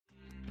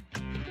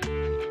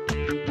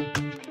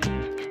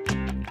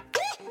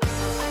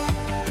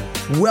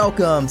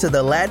Welcome to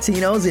the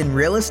Latinos in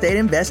Real Estate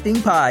Investing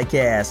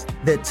Podcast,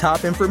 the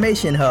top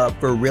information hub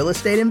for real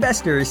estate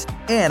investors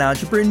and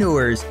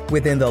entrepreneurs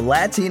within the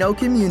Latino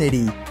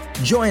community.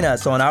 Join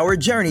us on our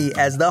journey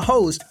as the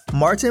host,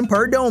 Martin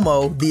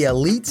Perdomo, the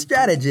elite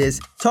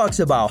strategist, talks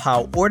about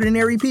how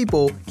ordinary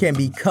people can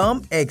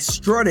become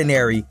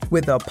extraordinary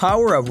with the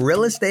power of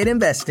real estate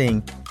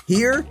investing.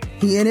 Here,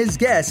 he and his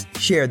guests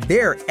share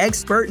their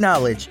expert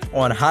knowledge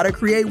on how to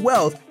create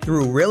wealth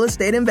through real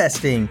estate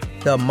investing,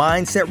 the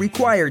mindset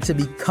required to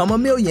become a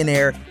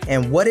millionaire,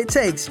 and what it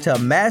takes to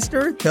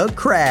master the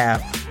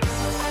craft.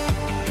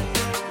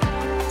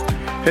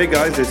 Hey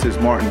guys, this is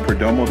Martin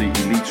Perdomo, the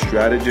elite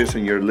strategist,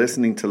 and you're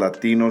listening to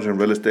Latinos in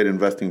Real Estate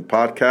Investing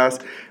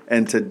Podcast.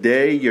 And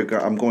today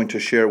I'm going to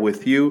share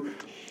with you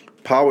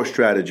power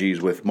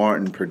strategies with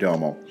Martin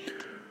Perdomo.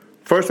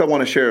 First, I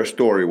want to share a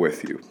story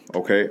with you,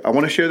 okay? I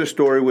want to share the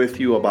story with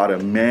you about a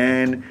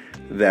man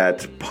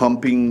that's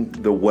pumping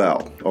the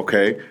well,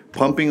 okay?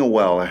 Pumping a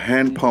well, a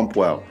hand pump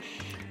well.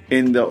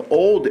 In the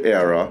old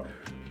era,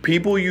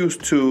 people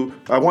used to,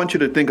 I want you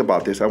to think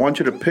about this. I want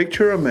you to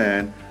picture a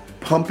man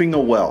pumping a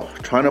well,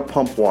 trying to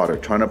pump water,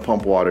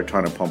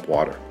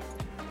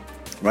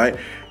 right?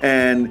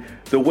 And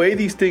the way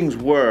these things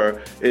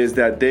were is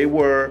that they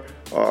were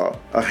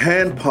a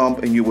hand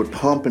pump, and you would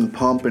pump and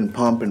pump and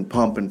pump and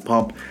pump and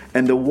pump,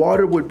 and the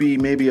water would be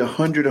maybe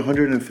 100,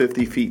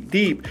 150 feet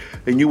deep,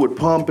 and you would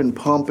pump and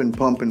pump and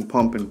pump and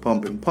pump and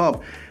pump and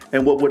pump.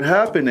 And what would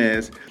happen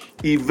is,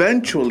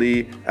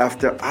 eventually,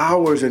 after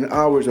hours and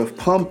hours of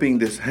pumping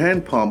this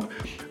hand pump,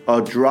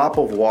 a drop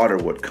of water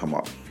would come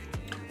up.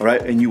 All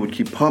right, and you would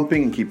keep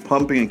pumping and keep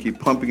pumping and keep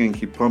pumping and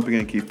keep pumping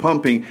and keep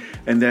pumping,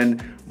 and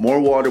then more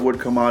water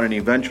would come out, and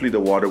eventually the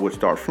water would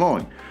start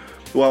flowing.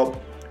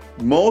 Well,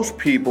 most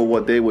people,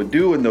 what they would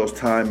do in those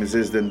times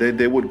is then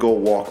they would go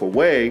walk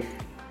away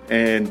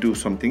and do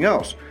something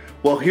else.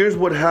 Well, here's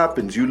what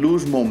happens. You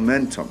lose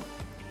momentum.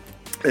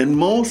 And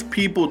most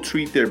people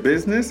treat their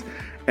business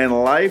and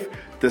life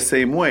the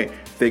same way.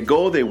 They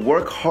go, they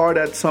work hard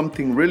at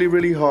something really,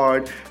 really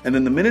hard. And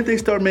then the minute they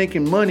start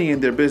making money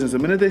in their business, the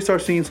minute they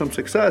start seeing some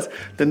success,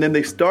 then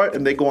they start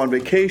and they go on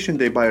vacation,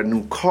 they buy a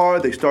new car,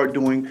 they start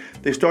doing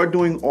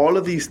all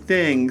of these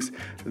things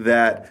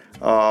that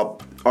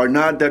are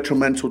not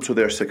detrimental to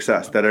their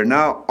success, that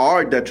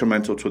are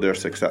detrimental to their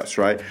success,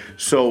 right?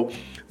 So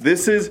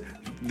this is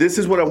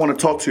what I want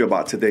to talk to you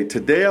about today.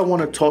 Today I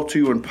want to talk to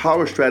you in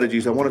power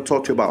strategies. I want to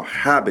talk to you about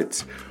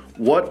habits.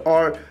 What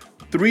are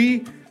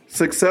 3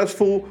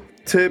 successful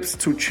tips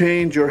to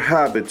change your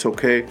habits,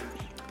 okay?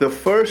 The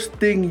first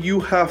thing you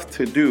have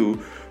to do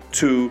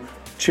to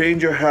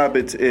change your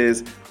habits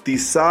is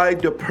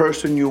decide the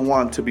person you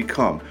want to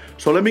become.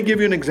 So let me give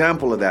you an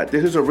example of that.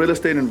 This is a real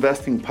estate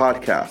investing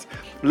podcast.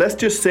 Let's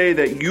just say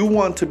that you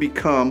want to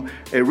become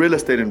a real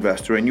estate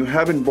investor and you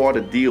haven't bought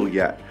a deal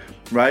yet,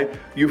 right?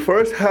 You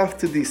first have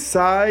to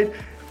decide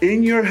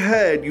in your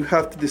head,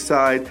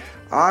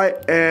 I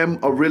am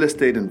a real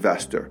estate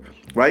investor,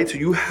 right? So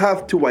you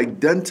have to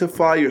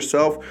identify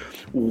yourself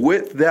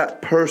with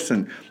that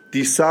person.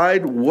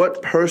 Decide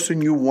what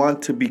person you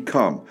want to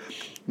become.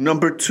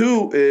 Number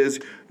 2 is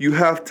you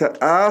have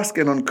to ask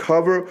and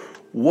uncover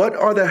what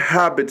are the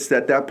habits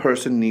that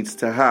person needs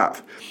to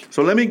have.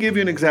 So let me give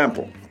you an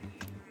example.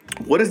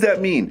 What does that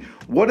mean?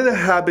 What are the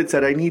habits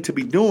that I need to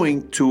be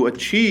doing to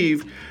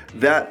achieve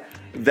that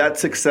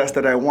success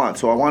that I want?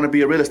 So I want to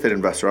be a real estate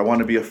investor. I want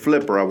to be a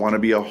flipper. I want to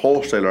be a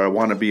wholesaler. I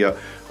want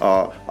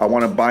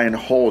to buy and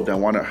hold. I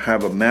want to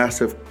have a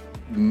massive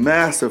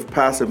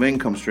passive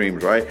income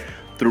streams, right?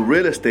 Through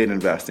real estate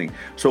investing.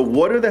 So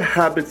what are the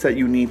habits that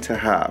you need to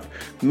have?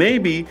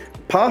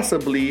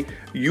 Possibly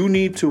you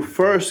need to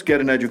first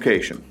get an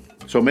education.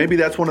 So maybe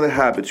that's one of the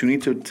habits. You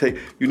need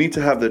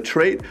to have the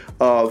trait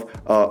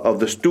of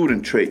the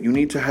student trait. You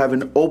need to have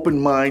an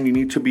open mind. You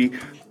need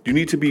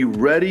to be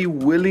ready,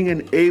 willing,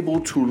 and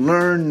able to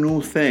learn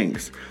new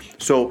things.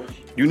 So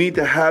you need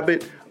the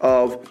habit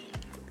of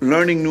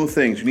learning new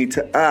things. You need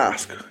to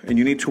ask, and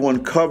you need to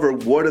uncover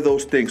what are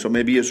those things. So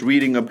maybe it's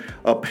reading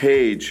a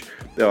page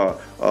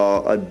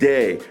a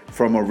day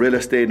from a real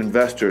estate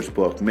investor's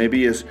book.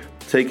 Maybe it's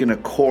taking a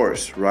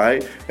course,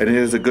 right? And it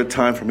is a good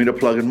time for me to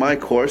plug in my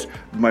course,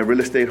 my real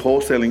estate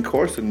wholesaling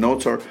course. The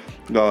notes are,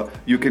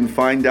 you can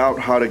find out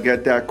how to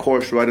get that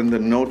course right in the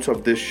notes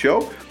of this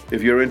show.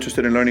 If you're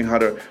interested in learning how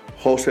to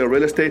wholesale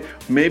real estate,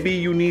 maybe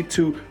you need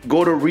to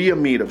go to RIA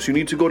meetups. You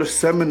need to go to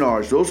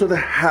seminars. Those are the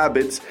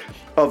habits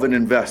of an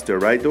investor,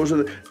 right?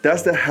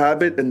 That's the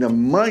habit and the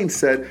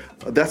mindset.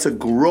 That's a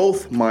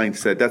growth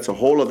mindset. That's a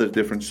whole other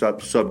different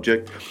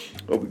subject.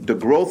 The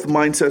growth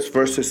mindset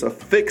versus a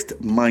fixed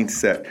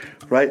mindset,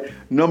 right?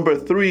 Number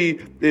 3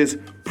 is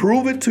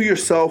prove it to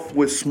yourself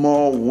with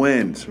small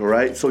wins, all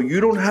right? So you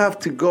don't have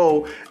to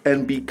go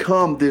and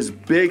become this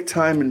big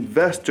time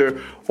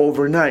investor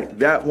overnight.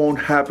 That won't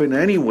happen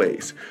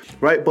anyways,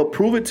 right? But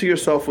prove it to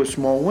yourself with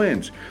small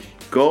wins.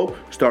 Go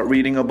start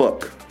reading a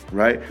book,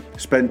 right?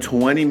 Spend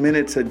 20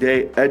 minutes a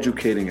day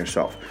educating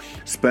yourself.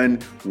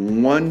 Spend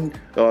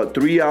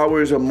 3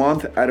 hours a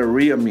month at a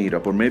RIA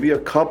meetup, or maybe a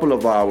couple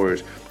of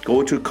hours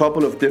Go to a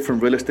couple of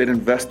different real estate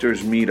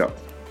investors meetup.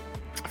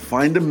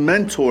 Find a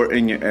mentor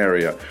in your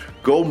area.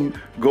 Go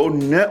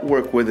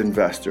network with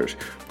investors.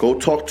 Go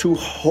talk to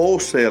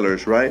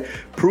wholesalers, right?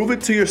 Prove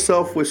it to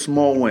yourself with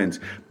small wins.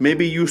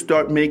 Maybe you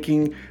start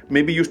going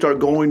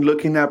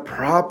looking at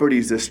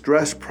properties,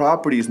 distressed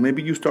properties.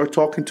 Maybe you start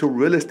talking to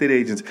real estate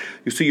agents.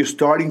 You see, you're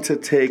starting to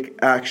take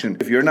action.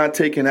 If you're not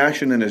taking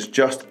action, then it's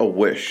just a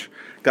wish.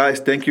 Guys,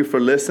 thank you for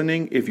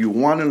listening. If you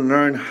want to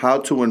learn how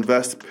to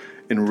invest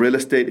in real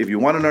estate, if you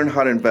want to learn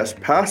how to invest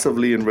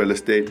passively in real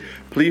estate,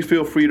 please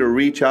feel free to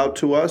reach out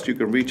to us. You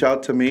can reach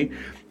out to me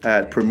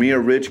at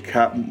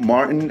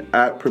Martin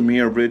at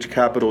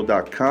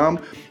PremierRidgeCapital.com.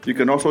 You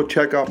can also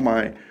check out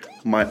my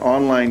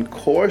online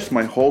course,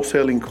 my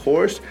wholesaling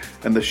course,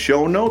 and the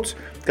show notes.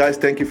 Guys,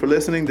 thank you for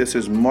listening. This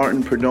is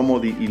Martin Perdomo,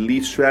 the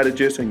Elite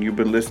Strategist, and you've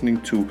been listening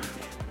to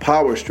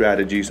Power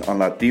Strategies on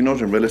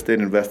Latinos in Real Estate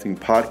Investing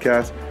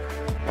podcast.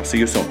 I'll see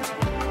you soon.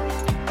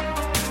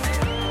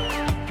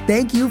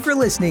 Thank you for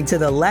listening to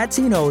the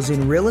Latinos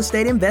in Real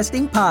Estate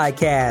Investing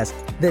podcast,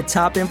 the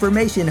top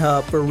information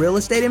hub for real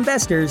estate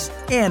investors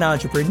and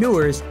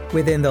entrepreneurs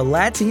within the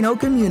Latino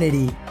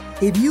community.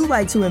 If you'd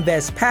like to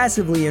invest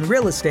passively in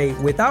real estate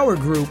with our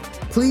group,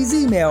 please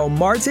email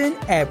Martin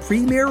at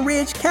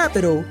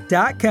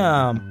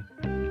PremierRidgeCapital.com.